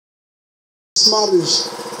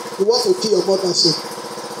marriage, you want to kill your mother so.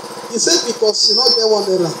 He said because you not get one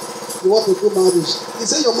error, you want to do marriage. He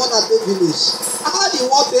said your mother dey village. How do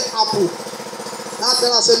you want the apple? Now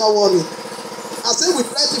tell her say no worry. I say we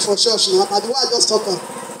plenty for church now. Na the way I just talk am.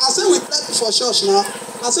 I say we plenty for church now.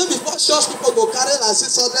 I say before church people go carry like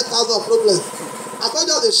 600,000 problem. I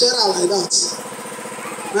can't just dey share am like that.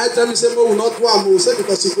 Now tell me say mo we not do am o. Say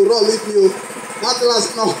because you go run leave me o. Now tell her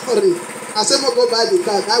say no worry. I say mo go buy the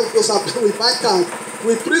card. I will go supply we buy card.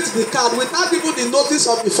 We print the card without even the notice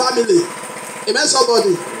of the family. Amen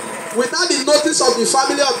somebody. Without the notice of the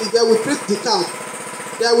family of the girl, we print the card.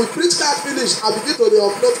 Then we print card finish. I begin to the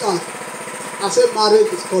upload card. I say marriage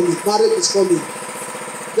is coming. Marriage is coming.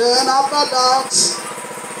 Then after that,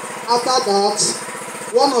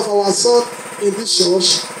 one of our son in this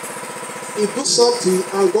church, he do something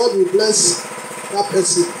and God will bless that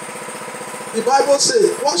person. The Bible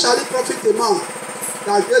says, what shall it profit a man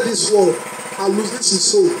that get this world and loses his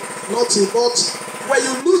soul? Nothing. But when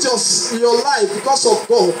you lose your life because of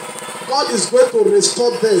God, God is going to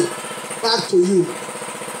restore them back to you.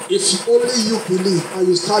 If only you believe and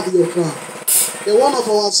you stand your ground. The one of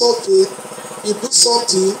our son came, he had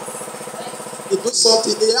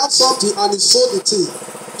something and he sold the thing.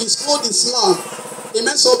 He sold his land.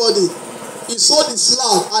 Amen somebody. He sold his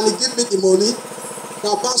land and he gave me the money. The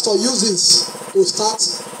pastor uses to start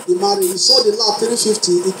the marriage. He sold the land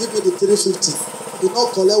 350. He gave me the 350. He did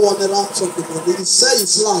not collect one naira from the money. He sell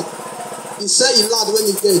his land. He sell his land when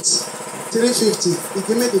he gets 350. He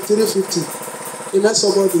give me the 350. Amen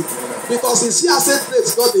somebody. Because he see I said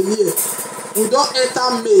place God in here. We don't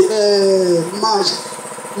enter March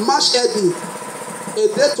ending. A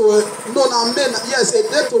day to May. Yes, a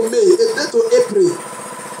day to May. A day to April.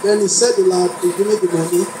 Then he said the land. He give me the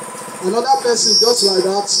money. Another person just like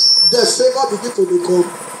that. The favor begin to become.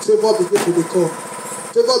 Favor begin to become.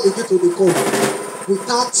 Favor begin to become.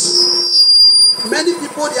 Without many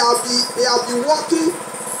people, they have been working.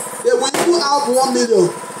 They will even have 1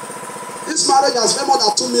 million. This marriage has spent more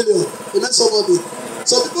than 2 million. Amen somebody.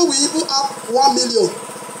 Some people will even have 1 million,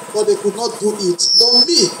 but they could not do it. But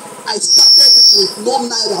me, I started it with no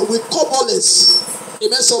naira, with koboless.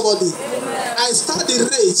 Amen somebody. Amen. I started the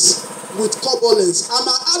race with koboless. And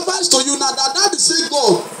my advice to you now that is say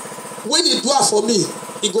God, when he do it for me,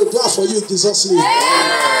 he go do it for you in Jesus' name.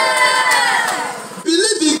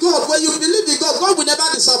 Believe in God. When you believe in God, God will never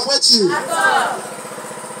disappoint you.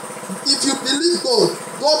 If you believe God,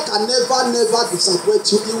 God can never disappoint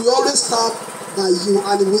you. He will always stand by you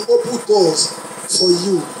and he will open doors for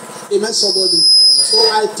you. Amen somebody. So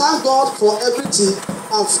I thank God for everything,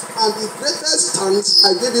 and the greatest thanks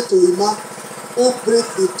I give it to Ima who bring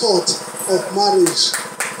the thought of marriage.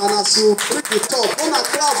 And as you bring the thought, don't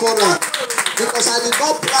clap for her, because I did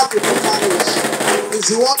not plan to do marriage. It's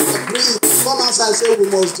the one that bring it. Come as I say we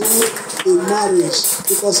must do a marriage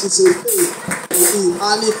because it's a pay for him,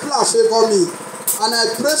 and he plan favor me. And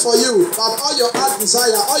I pray for you that all your heart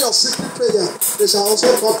desire, all your secret prayer, they shall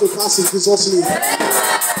also come to pass in Jesus' name.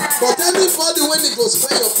 But anybody when he goes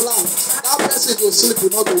pray your plan, that person will sleep,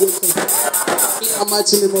 will not wake up. In the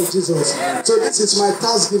mighty name of Jesus. So this is my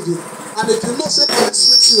thanksgiving. And if you know say God is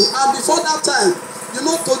with you, and before that time, you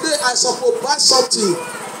know today I suppose buy something.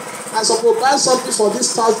 I suppose buy something for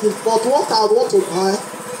this thanksgiving. But what I want to buy,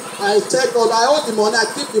 I tell God I owe the money, I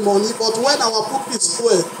keep the money. But when our pulpit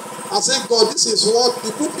spoil, I say, God, this is what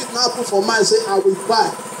the pulpit now put for mine. I say, I will buy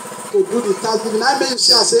to do the thanksgiving. I may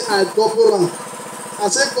see, I say, I double round. I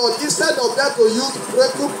say, God, instead of that to use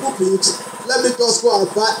breaking pulpit, let me just go and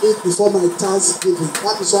buy it before my thanksgiving.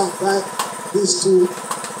 That is why I buy these two.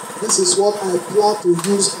 This is what I plan to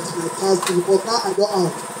use as my thanksgiving. But now I don't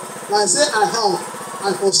have. When I say I have,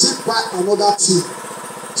 I can still buy another thing.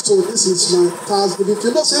 So this is my thanksgiving. If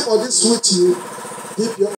you don't say for this with you, give your